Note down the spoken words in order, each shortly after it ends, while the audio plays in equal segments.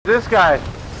This guy.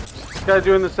 This guy's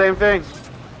doing the same thing.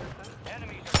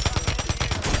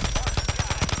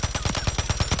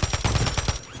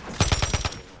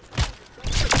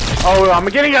 Oh, I'm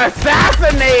getting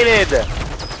assassinated!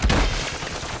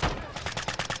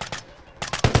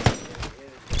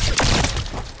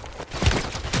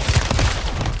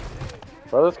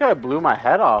 Bro, this guy blew my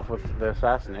head off with the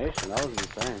assassination. That was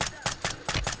insane.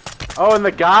 Oh, and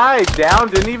the guy down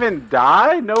didn't even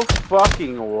die? No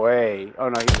fucking way. Oh,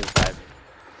 no, he just died.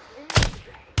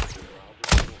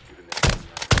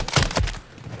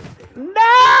 No!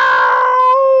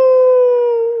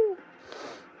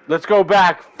 Let's go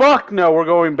back. Fuck no, we're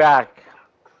going back.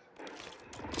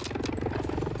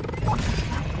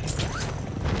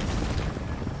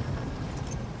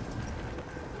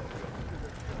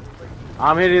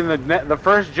 I'm hitting the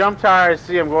first jump tower I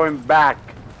see. I'm going back.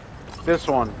 This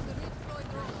one.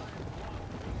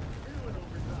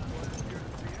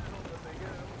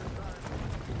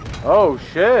 Oh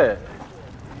shit.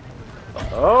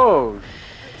 Oh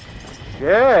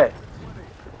shit.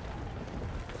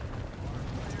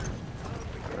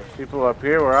 There's people up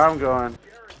here where I'm going.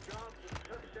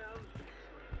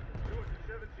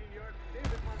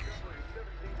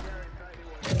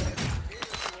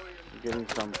 Getting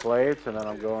some plates and then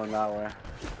I'm going that way.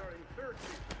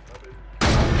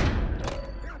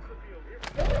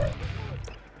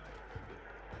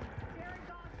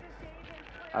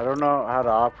 I don't know how to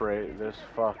operate this.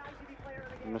 Fuck.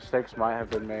 Mistakes might have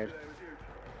been made.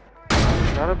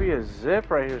 There's gotta be a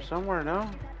zip right here somewhere, no?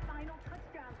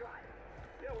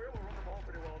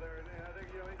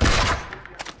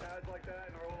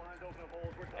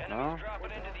 No?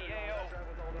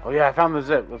 Oh yeah, I found the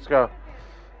zip. Let's go.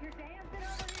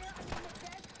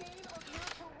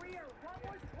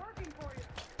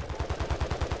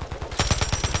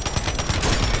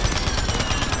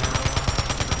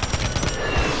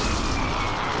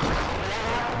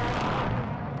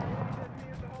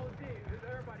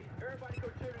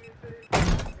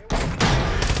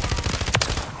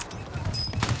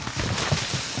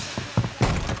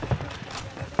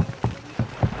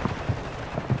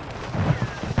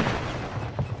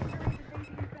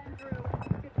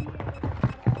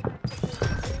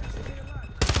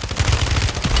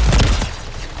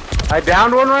 I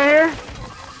downed one right here.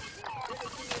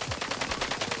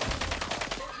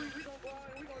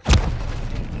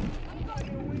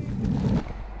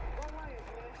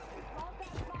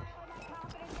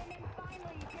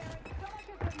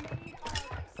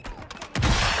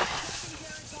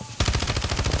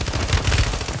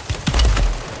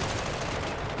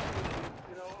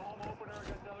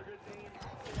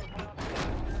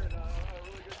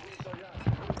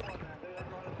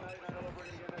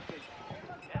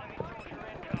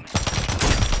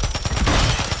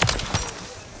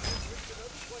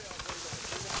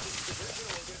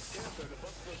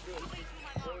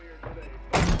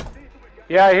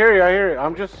 Yeah, I hear you, I hear you.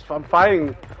 I'm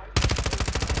fighting.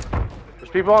 There's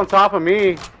people on top of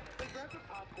me.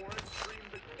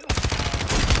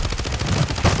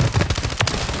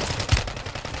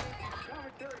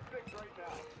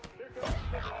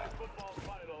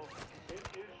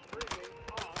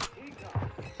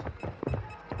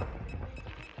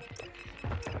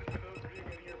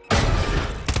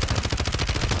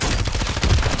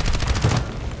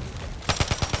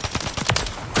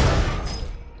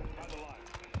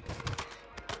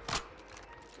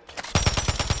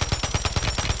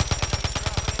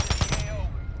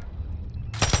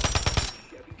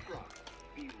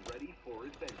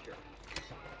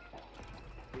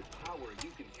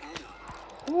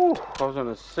 Whew, I was in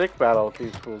a sick battle with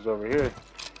these fools over here.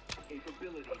 You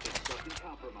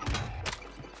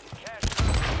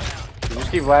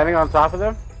just keep landing on top of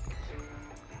them?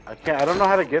 I don't know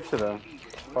how to get to them.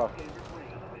 Fuck.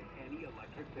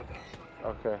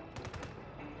 Okay.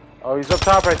 Oh, he's up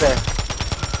top right there.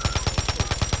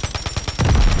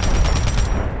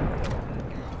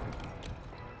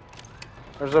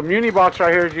 There's a muni box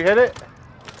right here. Did you hit it?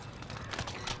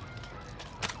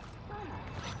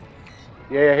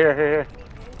 Yeah, here.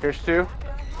 Here's two.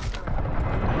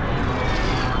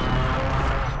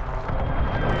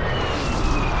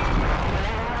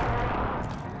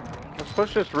 Let's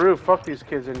push this roof. Fuck these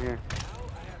kids in here.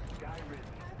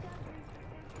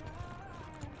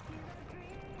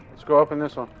 Let's go up in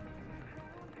this one.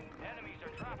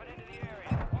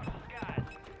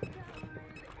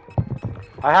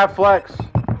 I have flex.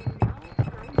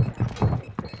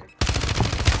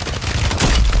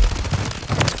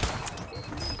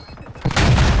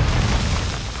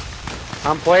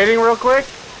 I'm plating real quick.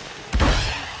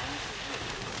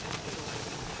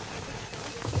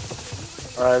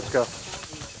 Alright, let's go.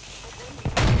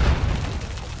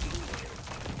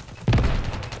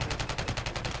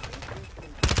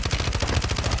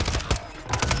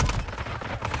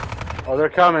 Oh, they're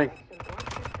coming.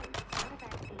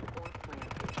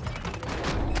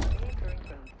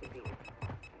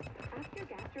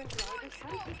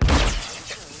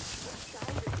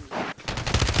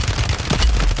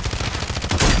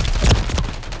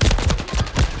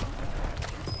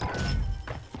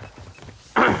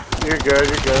 You're good,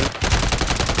 you're good.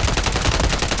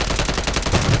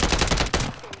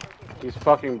 He's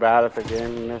fucking bad at the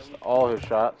game. He missed all his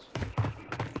shots.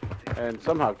 And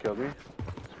somehow killed me.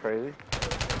 It's crazy.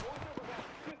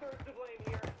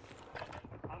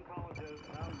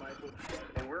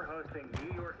 And we're hosting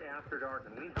New York After Dark,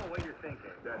 and we know what you're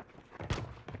thinking.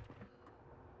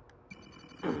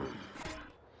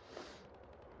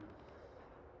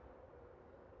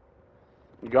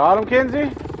 You got him,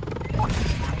 Kinsey?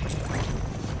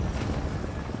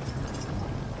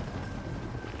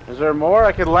 Is there more?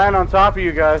 I could land on top of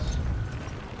you guys.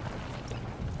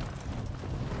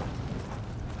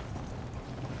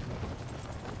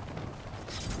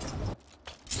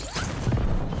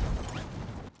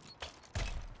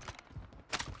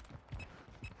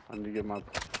 I need to get my...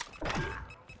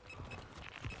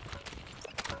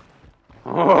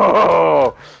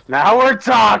 Oh, now we're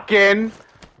talking.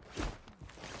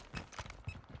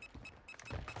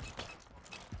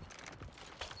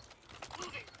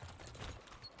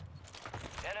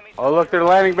 Oh, look, they're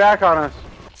landing back on us.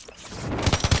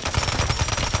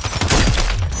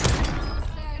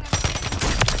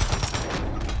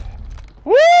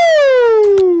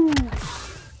 Woo!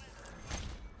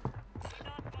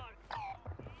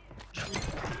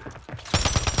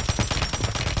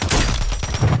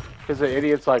 Because of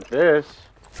idiots like this.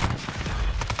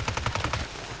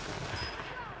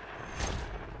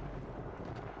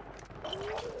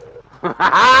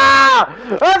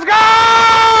 Let's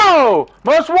go!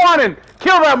 Most wanted!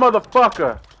 Kill that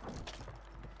motherfucker!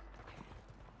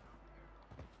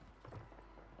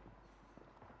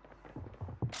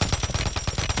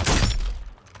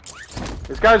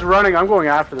 This guy's running. I'm going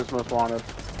after this most wanted.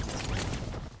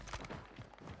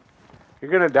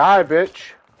 You're gonna die,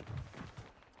 bitch.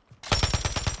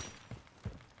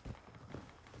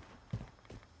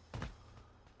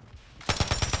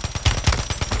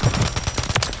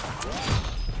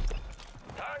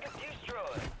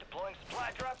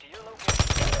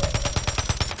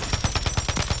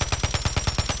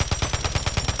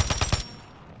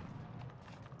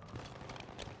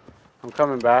 I'm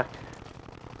coming back.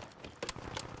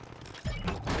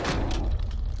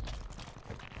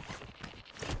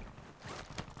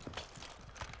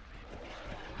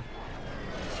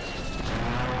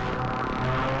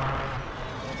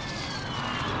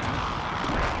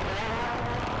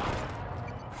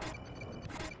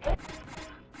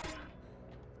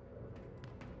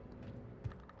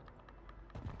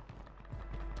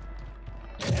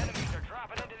 Enemies are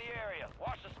dropping into the area.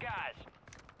 Watch the skies.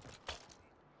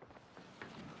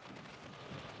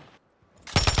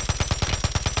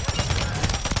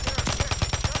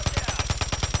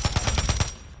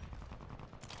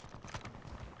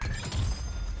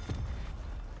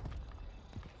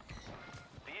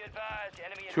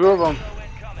 Two of them. Shoot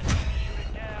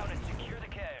it down and secure the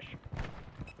cache.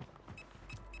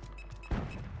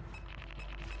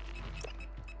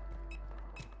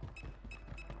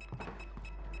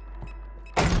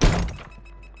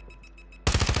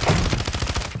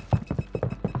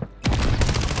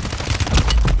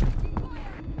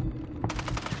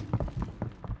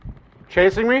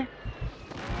 Chasing me?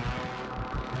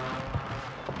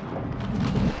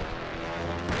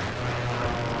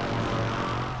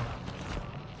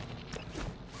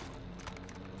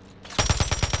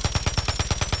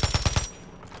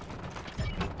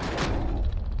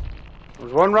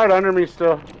 There's one right under me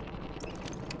still.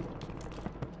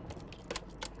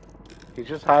 He's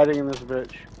just hiding in this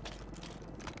bitch.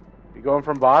 You going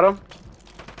from bottom?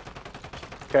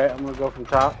 Okay, I'm gonna go from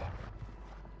top.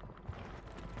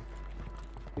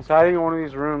 He's hiding in one of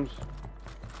these rooms.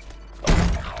 Where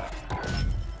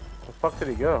the fuck did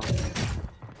he go?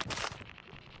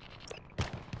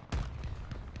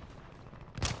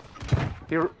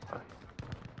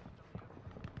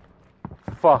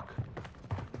 Fuck.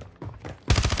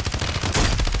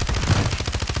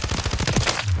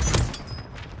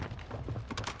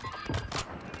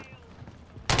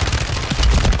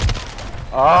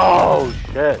 Oh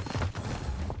shit.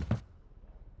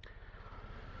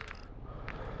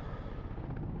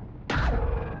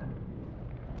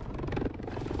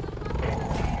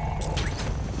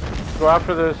 Go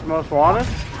after this most wanted.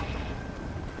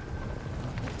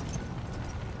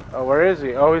 Oh, where is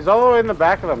he? Oh, he's all the way in the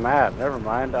back of the map. Never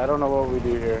mind. I don't know what we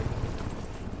do here.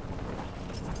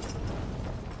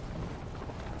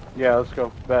 Yeah, let's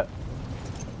go. Bet.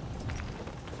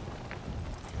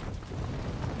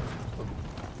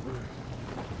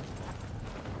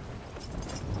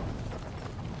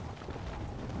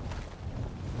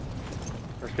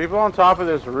 There's people on top of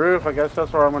this roof. I guess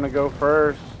that's where I'm gonna go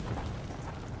first.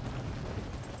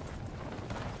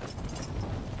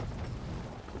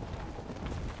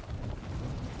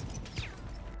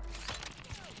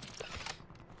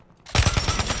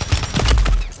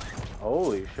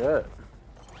 Holy shit.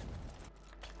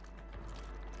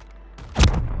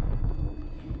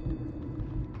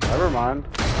 Never mind.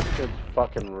 That shit's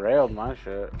fucking railed my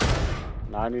shit.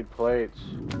 Now I need plates.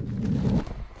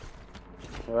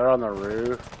 They're on the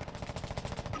roof.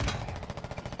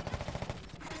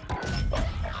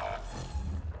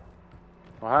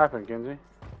 What happened, Kinsey?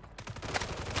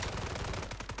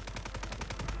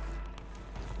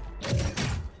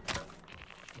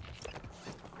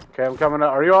 Okay, I'm coming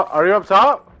up. Are you up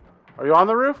top? Are you on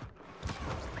the roof?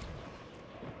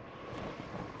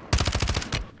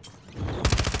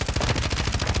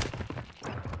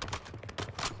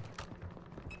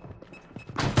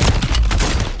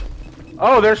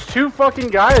 Oh, there's two fucking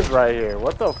guys right here.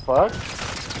 What the fuck?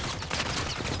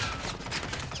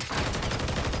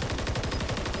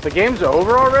 The game's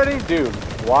over already? Dude,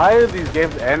 why are these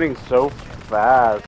games ending so fast?